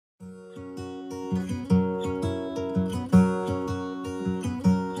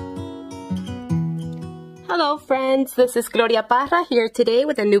Hello friends, this is Gloria Parra here today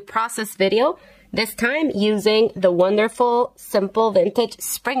with a new process video, this time using the wonderful Simple Vintage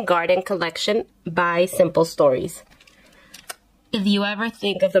Spring Garden collection by Simple Stories. If you ever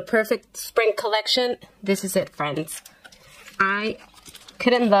think of the perfect spring collection, this is it friends. I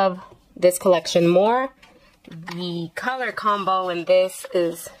couldn't love this collection more. The color combo in this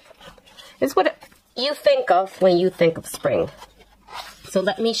is what you think of when you think of spring. So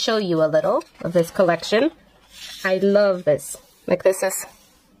let me show you a little of this collection. I love this. Like this is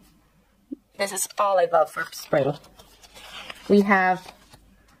all I love for spring. We have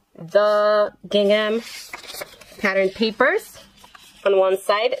the gingham pattern papers on one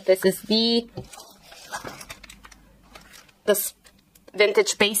side. This is the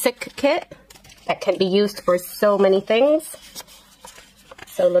vintage basic kit that can be used for so many things.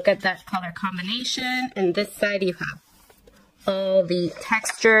 So look at that color combination. And this side you have all the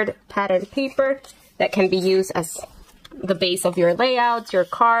textured pattern paper that can be used as the base of your layouts, your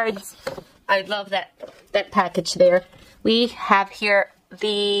cards. I love that package there. We have here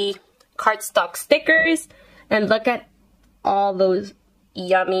the cardstock stickers, and look at all those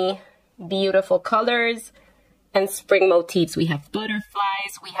yummy, beautiful colors and spring motifs. We have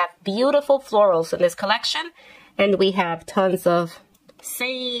butterflies, we have beautiful florals in this collection, and we have tons of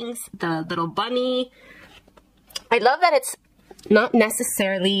sayings, the little bunny. I love that it's not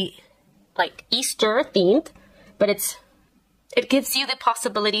necessarily like Easter themed, but it gives you the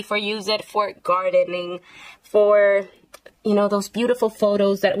possibility for use it for gardening, for, you know, those beautiful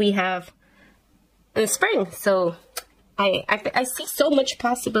photos that we have in spring. So I see so much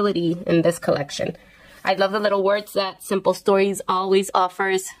possibility in this collection. I love the little words that Simple Stories always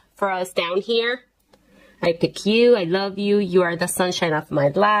offers for us down here. I pick you, I love you, you are the sunshine of my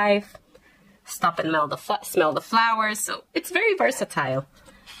life. Stop and smell the flowers. So it's very versatile.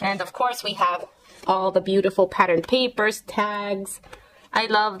 And of course we have all the beautiful pattern papers, tags. I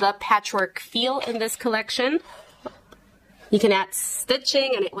love the patchwork feel in this collection. You can add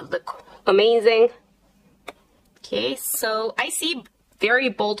stitching and it would look amazing. Okay, so I see very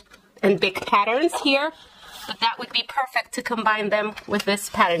bold and big patterns here, but that would be perfect to combine them with this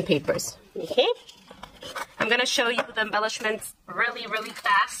pattern papers. Okay, I'm gonna show you the embellishments really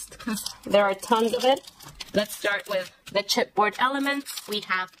fast because there are tons of it. Let's start with the chipboard elements. We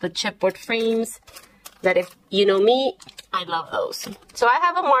have the chipboard frames that, if you know me, I love those. So I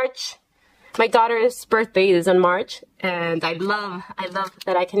have a March. My daughter's birthday is in March, and I love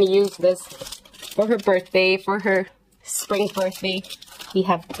that I can use this for her birthday, for her spring birthday. We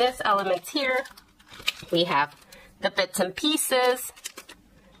have this element here. We have the bits and pieces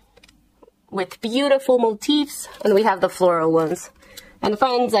with beautiful motifs, and we have the floral ones. And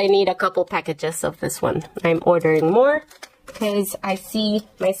friends, I need a couple packages of this one. I'm ordering more because I see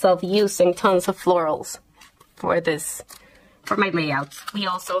myself using tons of florals for this, for my layouts. We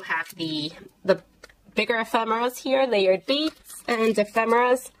also have the bigger ephemeras here, layered beads and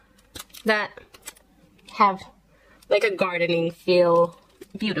ephemeras that have like a gardening feel.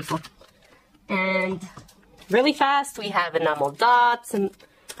 Beautiful. And really fast, we have enamel dots, and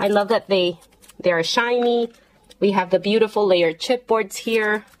I love that they are shiny. We have the beautiful layered chipboards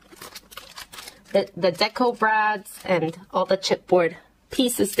here, the deco brads, and all the chipboard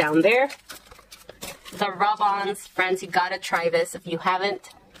pieces down there. The rub-ons, friends, you gotta try this if you haven't.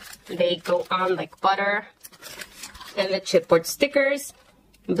 They go on like butter. And the chipboard stickers,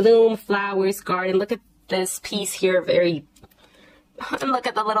 bloom, flowers, garden. Look at this piece here, and look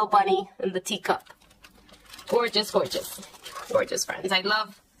at the little bunny and the teacup. Gorgeous, gorgeous, gorgeous, friends. I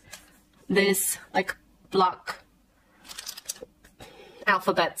love this like block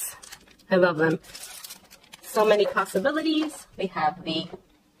alphabets. I love them. So many possibilities. We have the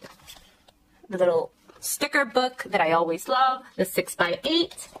little sticker book that I always love, the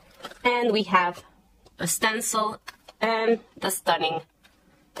 6x8, and we have a stencil and the stunning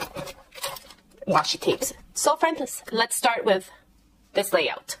washi tapes. So friends, let's start with this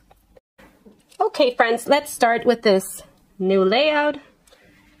layout. Okay friends, let's start with this new layout.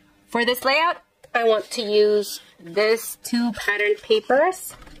 For this layout, I want to use these two pattern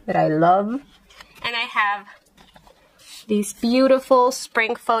papers that I love. And I have these beautiful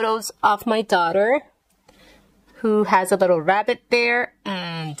spring photos of my daughter, who has a little rabbit there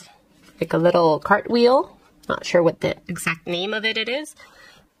and like a little cartwheel. Not sure what the exact name of it is,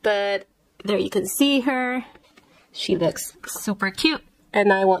 but there you can see her. She looks super cute,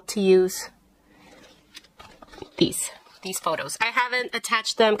 and I want to use these photos. I haven't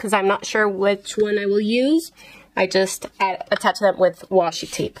attached them because I'm not sure which one I will use. I just attach them with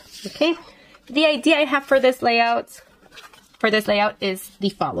washi tape. Okay, the idea I have for this layout is the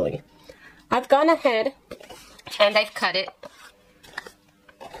following. I've gone ahead and I've cut it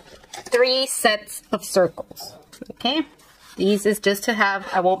 3 sets of circles. Okay, these is just to have,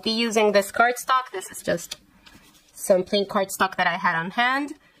 I won't be using this cardstock. This is just some plain cardstock that I had on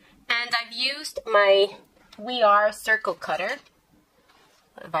hand. And I've used my We Are circle cutter.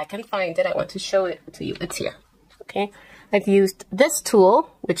 If I can find it, I want to show it to you. It's here. Okay, I've used this tool,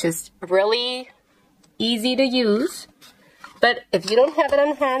 which is really easy to use. But if you don't have it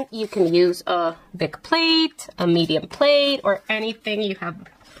on hand, you can use a big plate, a medium plate, or anything you have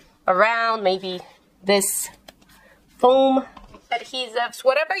around. Maybe this foam adhesives,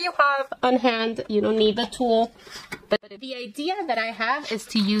 whatever you have on hand. You don't need the tool. But the idea that I have is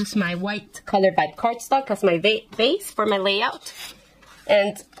to use my white color vibe cardstock as my base for my layout.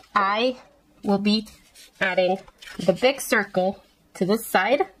 And I will be adding the big circle to this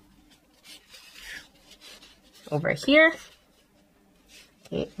side over here.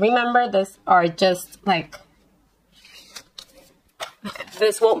 Okay, remember, these are just like,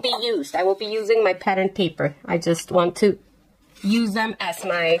 this won't be used. I will be using my pattern paper. I just want to use them as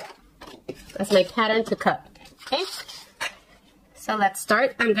my pattern to cut. Okay, so let's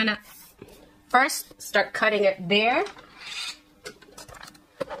start. I'm gonna first start cutting it there,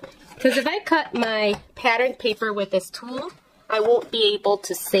 because if I cut my pattern paper with this tool, I won't be able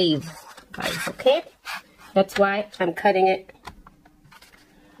to save, guys. Okay, that's why I'm cutting it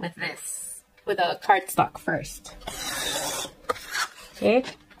with this, with a cardstock first. Okay,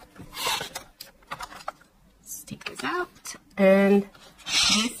 let's take this out, and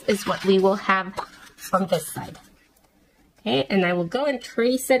this is what we will have on this side. Okay, and I will go and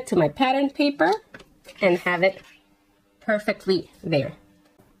trace it to my pattern paper and have it perfectly there.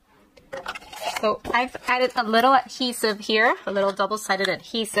 So I've added a little adhesive here, a little double-sided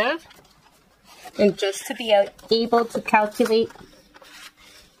adhesive, and just to be able to calculate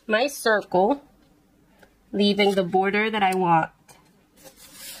my circle, leaving the border that I want.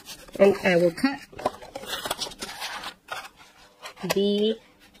 And I will cut the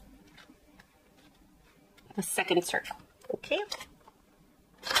second circle. Okay,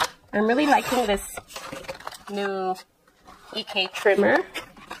 I'm really liking this new EK trimmer.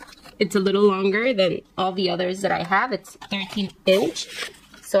 It's a little longer than all the others that I have. It's 13-inch,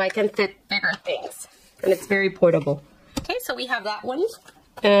 so I can fit bigger things, and it's very portable. Okay, so we have that one,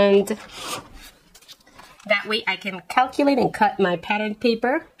 and that way I can calculate and cut my pattern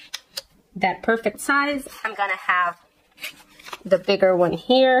paper that perfect size. I'm gonna have the bigger one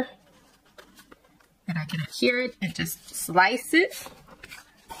here, and I can adhere it and just slice it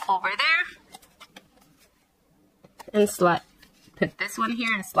over there, and put this one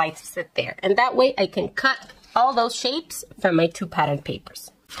here and slice it there. And that way I can cut all those shapes from my 2 pattern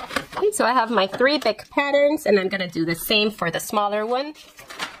papers. Okay, so I have my 3 big patterns, and I'm gonna do the same for the smaller one,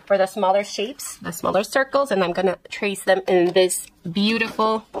 for the smaller shapes, the smaller circles, and I'm gonna trace them in this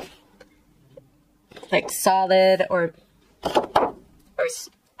beautiful, like solid, or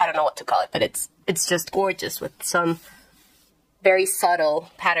I don't know what to call it, but it's just gorgeous with some very subtle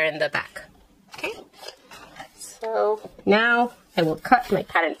pattern in the back. Okay, so now I will cut my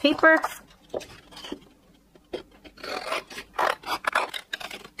pattern paper.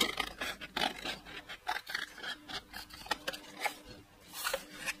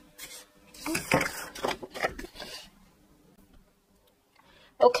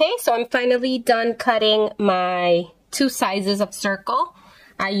 Okay, so I'm finally done cutting my 2 sizes of circle.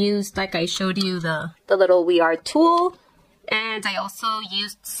 I used, like I showed you, the little We Are tool, and I also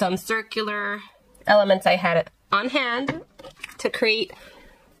used some circular elements I had on hand to create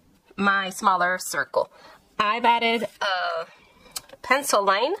my smaller circle. I've added a pencil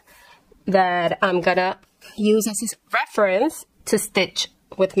line that I'm gonna use as a reference to stitch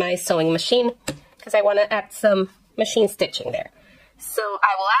with my sewing machine, because I want to add some machine stitching there. So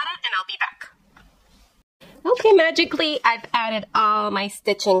I will add it and I'll be back. Okay, magically I've added all my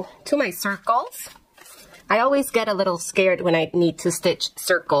stitching to my circles. I always get a little scared when I need to stitch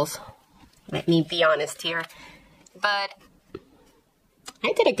circles. Let me be honest here. But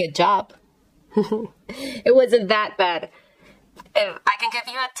I did a good job. It wasn't that bad. If I can give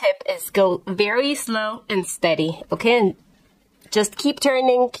you a tip, is go very slow and steady, okay? And just keep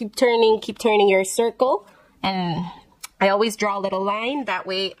turning your circle. And I always draw a little line. That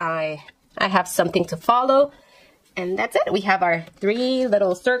way I have something to follow. And that's it. We have our 3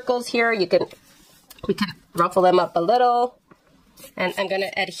 little circles here. We can ruffle them up a little. And I'm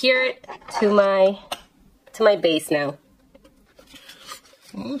gonna adhere it to my base now.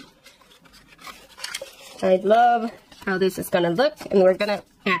 I love how this is gonna look, and we're gonna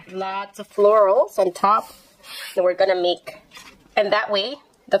add lots of florals on top. And we're gonna make, and that way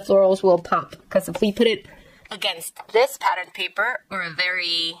the florals will pop. Because if we put it against this pattern paper or a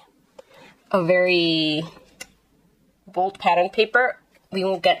very bold pattern paper, we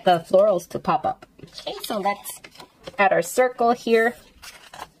won't get the florals to pop up. Okay, so let's add our circle here.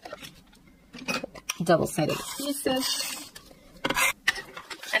 Double-sided adhesive.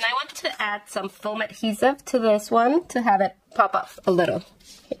 And I want to add some foam adhesive to this one to have it pop up a little.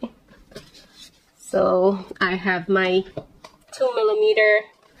 Okay. So I have my 2mm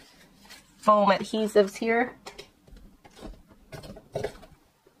foam adhesives here.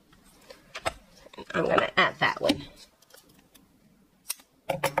 I'm gonna add that one.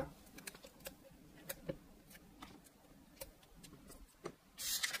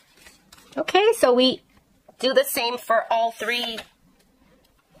 Okay, so we do the same for all 3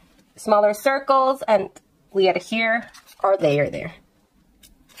 smaller circles, and we adhere our layer there.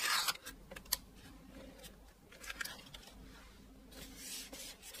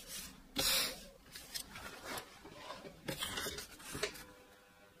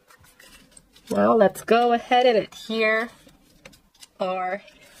 Now let's go ahead and adhere our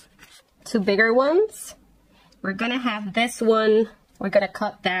 2 bigger ones. We're gonna have this one, we're gonna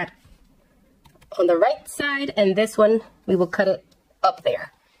cut that on the right side, and this one we will cut it up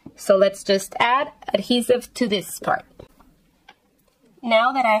there. So let's just add adhesive to this part.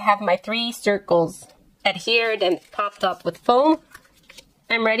 Now that I have my 3 circles adhered and popped up with foam,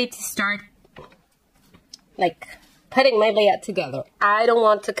 I'm ready to start like putting my layout together. I don't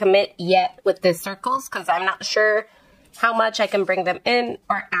want to commit yet with the circles because I'm not sure how much I can bring them in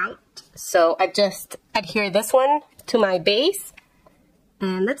or out. So I just adhere this one to my base.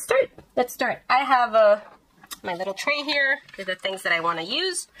 And let's start. I have my little tray here with the things that I want to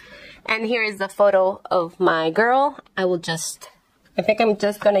use. And here is the photo of my girl. I think I'm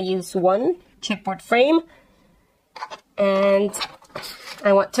just going to use one chipboard frame. And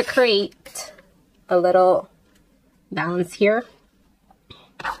I want to create a little balance here.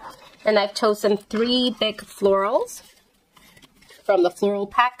 And I've chosen 3 big florals from the floral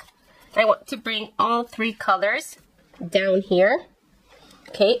pack. I want to bring all 3 colors down here.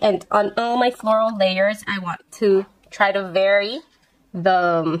 Okay, and on all my floral layers, I want to try to vary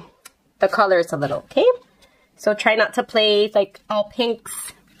the colors a little, okay? So try not to place like all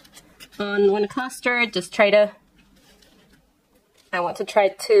pinks on one cluster. Just try to, I want to try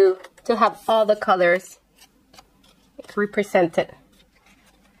to have all the colors represented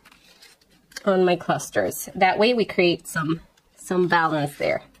on my clusters. That way we create some balance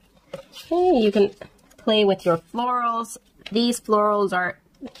there. Okay, you can play with your florals. These florals are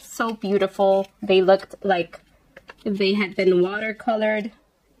so beautiful. They looked like they had been watercolored.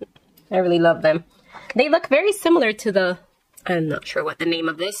 I really love them. They look very similar to the, I'm not sure what the name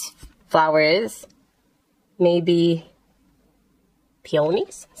of this flower is. Maybe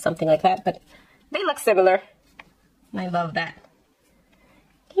peonies, something like that, but they look similar. I love that.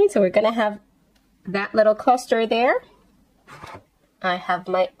 Okay, so we're gonna have that little cluster there. I have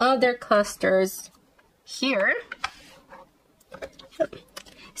my other clusters here.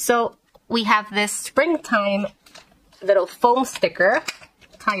 So we have this springtime little foam sticker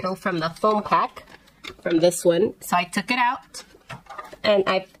title from the foam pack, from this one. So I took it out and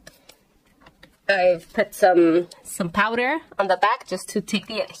I've put some powder on the back just to take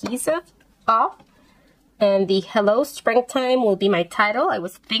the adhesive off. And the Hello Springtime will be my title. I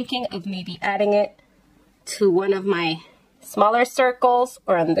was thinking of maybe adding it to one of my smaller circles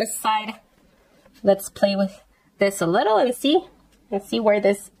or on this side. Let's play with this a little and see where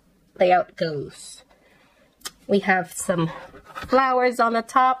this layout goes. We have some flowers on the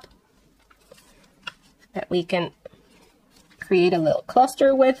top that we can create a little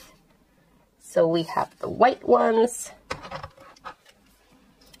cluster with. So we have the white ones.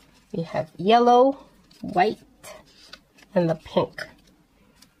 We have yellow, white, and the pink.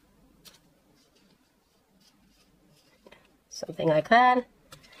 Something like that.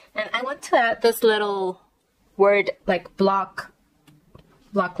 And I want to add this little word like block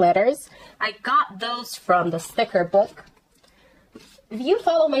letters. I got those from the sticker book. If you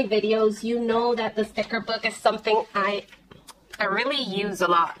follow my videos, you know that the sticker book is something I really use a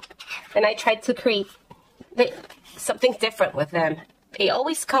lot. And I tried to create something different with them. They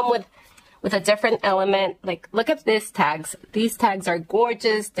always come with a different element. Like, look at these tags. These tags are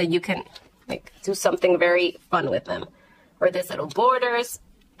gorgeous that you can like do something very fun with them. Or these little borders.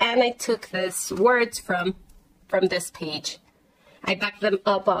 And I took these words from this page. I backed them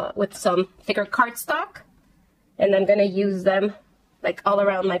up with some thicker cardstock. And I'm gonna use them like all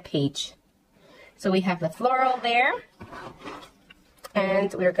around my page. So we have the floral there.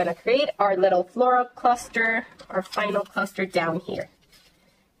 And we're gonna create our little floral cluster, our final cluster down here.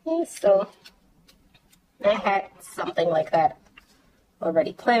 Okay, so I had something like that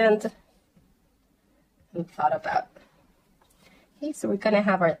already planned and thought about. Okay, so we're gonna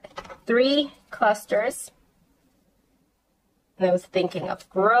have our 3 clusters. And I was thinking of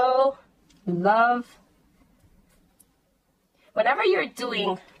grow, love. Whenever you're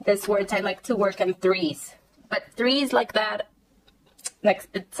doing these words, I like to work in 3s. But 3s like that, like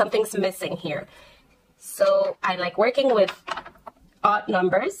something's missing here. So I like working with odd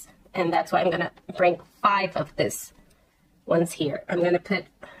numbers, and that's why I'm gonna bring 5 of this ones here. I'm gonna put,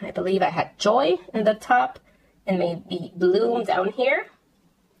 I believe I had joy in the top and maybe bloom down here.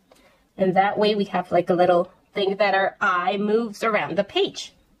 And that way we have like a little thing that our eye moves around the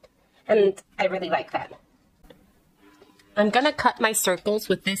page. And I really like that. I'm gonna cut my circles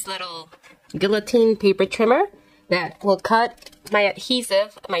with this little guillotine paper trimmer that will cut my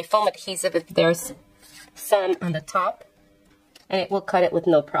adhesive, my foam adhesive if there's some on the top, and it will cut it with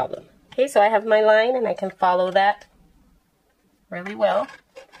no problem. Okay, so I have my line and I can follow that really well.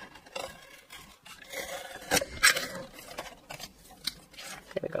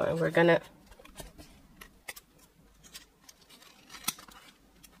 There we go, and we're gonna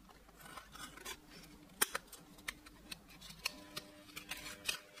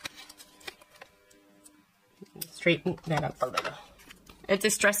straighten that up a little. It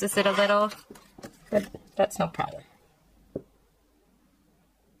distresses it a little, but that's no problem.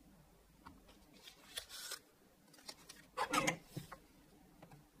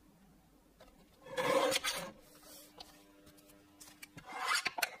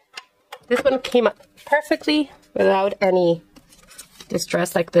 This one came up perfectly without any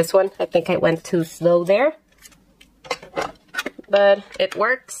distress like this one. I think I went too slow there, but it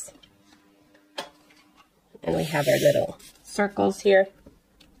works. And we have our little circles here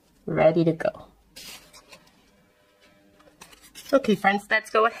ready to go. Okay, friends,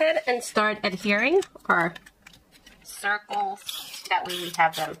 let's go ahead and start adhering our circles. That way we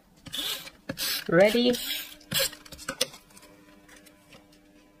have them ready.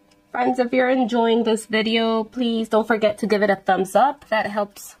 Friends, if you're enjoying this video, please don't forget to give it a thumbs up. That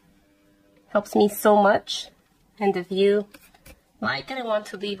helps me so much. And if you like it and want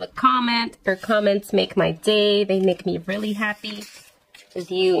to leave a comment, your comments make my day. They make me really happy.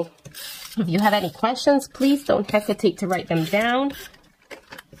 If you have any questions, please don't hesitate to write them down.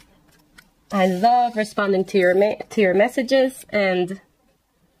 I love responding to your messages, and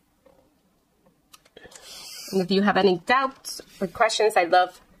if you have any doubts or questions, I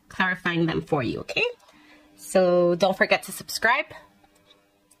love clarifying them for you, okay? So don't forget to subscribe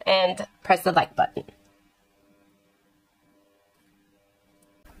and press the like button.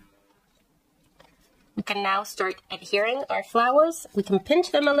 We can now start adhering our flowers. We can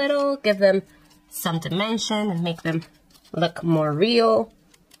pinch them a little, give them some dimension and make them look more real.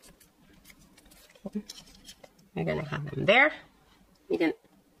 You're gonna have them there. You can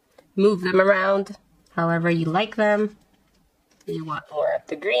move them around however you like them. You want more of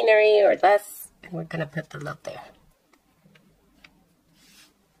the greenery or less, and we're gonna put the love there.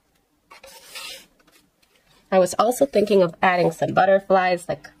 I was also thinking of adding some butterflies,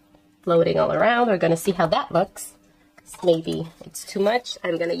 like floating all around. We're gonna see how that looks. Maybe it's too much.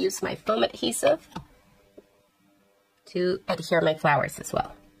 I'm gonna use my foam adhesive to adhere my flowers as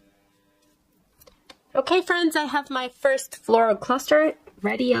well. Okay, friends, I have my first floral cluster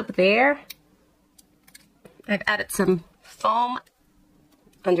ready up there. I've added some foam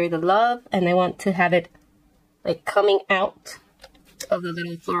under the love, and I want to have it like coming out of the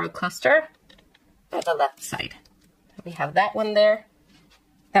little floral cluster at the left side. We have that one there.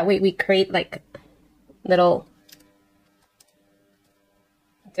 That way we create like little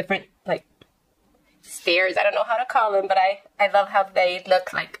different like stairs. I don't know how to call them, but I love how they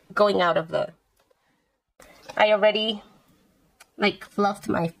look like going out of the... I already like fluffed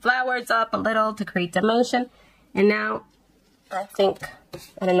my flowers up a little to create dimension. And now I think,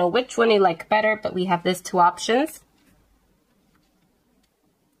 I don't know which one you like better, but we have these 2 options.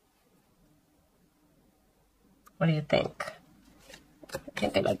 What do you think? I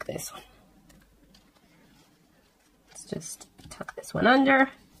think I like this one. Let's just tuck this one under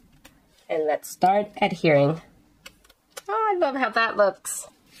and let's start adhering. Oh, I love how that looks.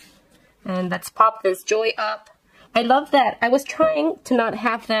 And let's pop this joy up. I love that. I was trying to not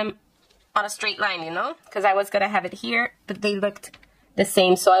have them on a straight line, you know, because I was going to have it here, but they looked the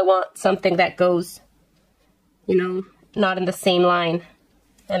same. So I want something that goes, you know, not in the same line.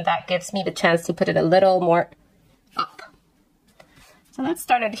 And that gives me the chance to put it a little more up. So let's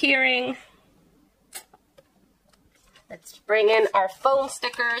start adhering. Let's bring in our foam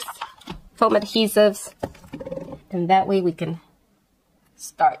stickers, foam adhesives, and that way we can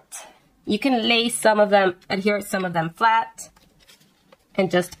start. You can lay some of them, adhere some of them flat,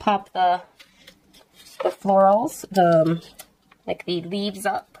 and just pop the florals, like the leaves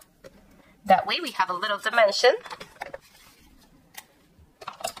up. That way we have a little dimension.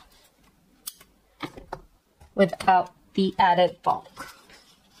 Without the added bulk.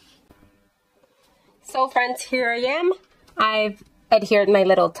 So friends, here I am. I've adhered my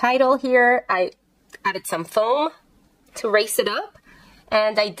little title here. I added some foam to raise it up.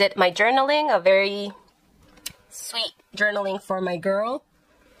 And I did my journaling, a very sweet journaling for my girl.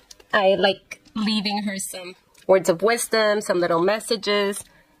 I like leaving her some words of wisdom, some little messages.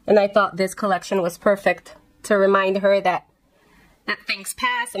 And I thought this collection was perfect to remind her that things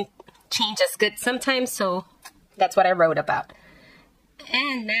pass and change is good sometimes. So that's what I wrote about.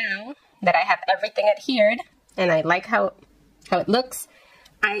 And now that I have everything adhered and I like how it looks,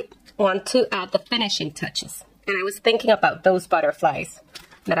 I want to add the finishing touches. And I was thinking about those butterflies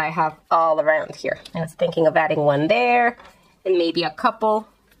that I have all around here. I was thinking of adding one there and maybe a couple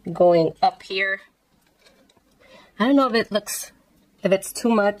going up here. I don't know if if it's too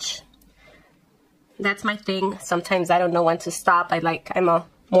much. That's my thing. Sometimes I don't know when to stop. I'm a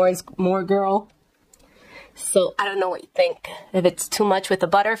more is more girl. So I don't know what you think, if it's too much with the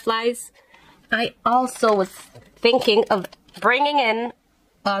butterflies. I also was thinking of bringing in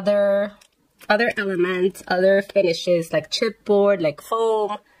other elements, other finishes like chipboard, like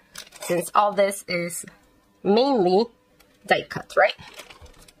foam, since all this is mainly die cut, right?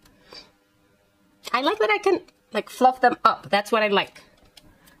 I like that I can like fluff them up. That's what I like.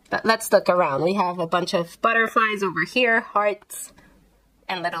 But let's look around. We have a bunch of butterflies over here, hearts,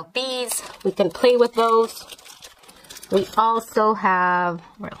 and little bees. We can play with those. We also have,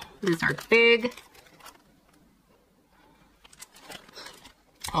 well, these are big.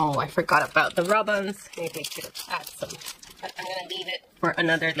 Oh, I forgot about the ribbons. Maybe I should add some, but I'm gonna leave it for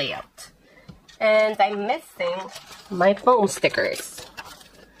another layout. And I'm missing my foam stickers,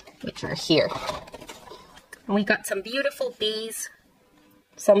 which are here. And we got some beautiful bees,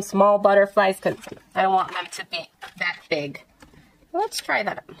 some small butterflies, because I don't want them to be that big. Let's try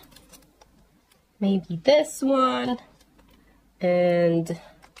that out. Maybe this one. And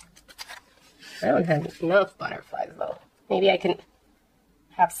I don't have enough butterflies though. Maybe I can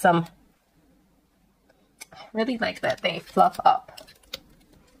have some. I really like that they fluff up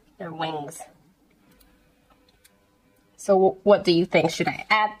their wings. So what do you think? Should I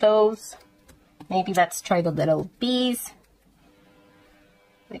add those? Maybe let's try the little bees.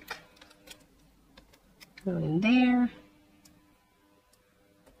 Like, go in there.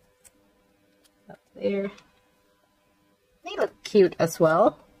 Up there. They look cute as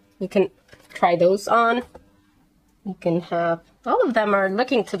well. You can try those on. You can have, all of them are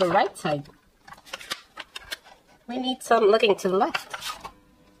looking to the right side. We need some looking to the left.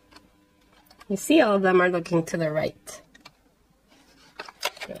 You see, all of them are looking to the right.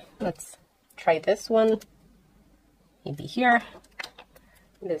 Okay, let's try this one. Maybe here.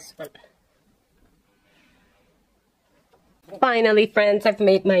 This one. Finally, friends, I've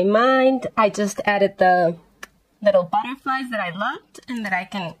made my mind. I just added the little butterflies that I loved and that I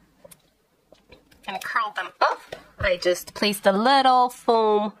can curl them up. I just placed a little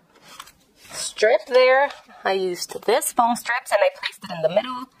foam strip there. I used this foam strips and I placed it in the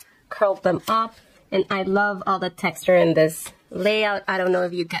middle, curled them up, and I love all the texture in this layout. I don't know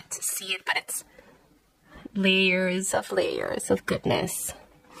if you get to see it, but it's layers of goodness,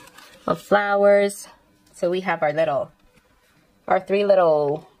 of flowers. So we have our three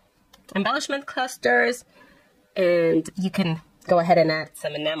little embellishment clusters, and you can go ahead and add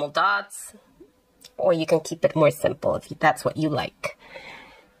some enamel dots, or you can keep it more simple if that's what you like.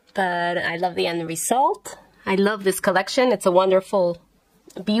 But I love the end result. I love this collection. It's a wonderful,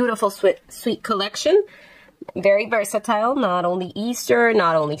 beautiful, sweet collection. Very versatile, not only Easter,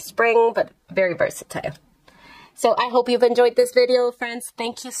 not only spring, but very versatile. So I hope you've enjoyed this video, friends.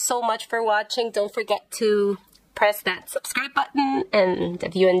 Thank you so much for watching. Don't forget to press that subscribe button, and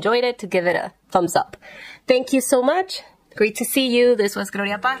if you enjoyed it, to give it a thumbs up. Thank you so much. Great to see you. This was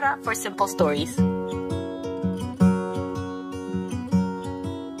Gloria Parra for Simple Stories.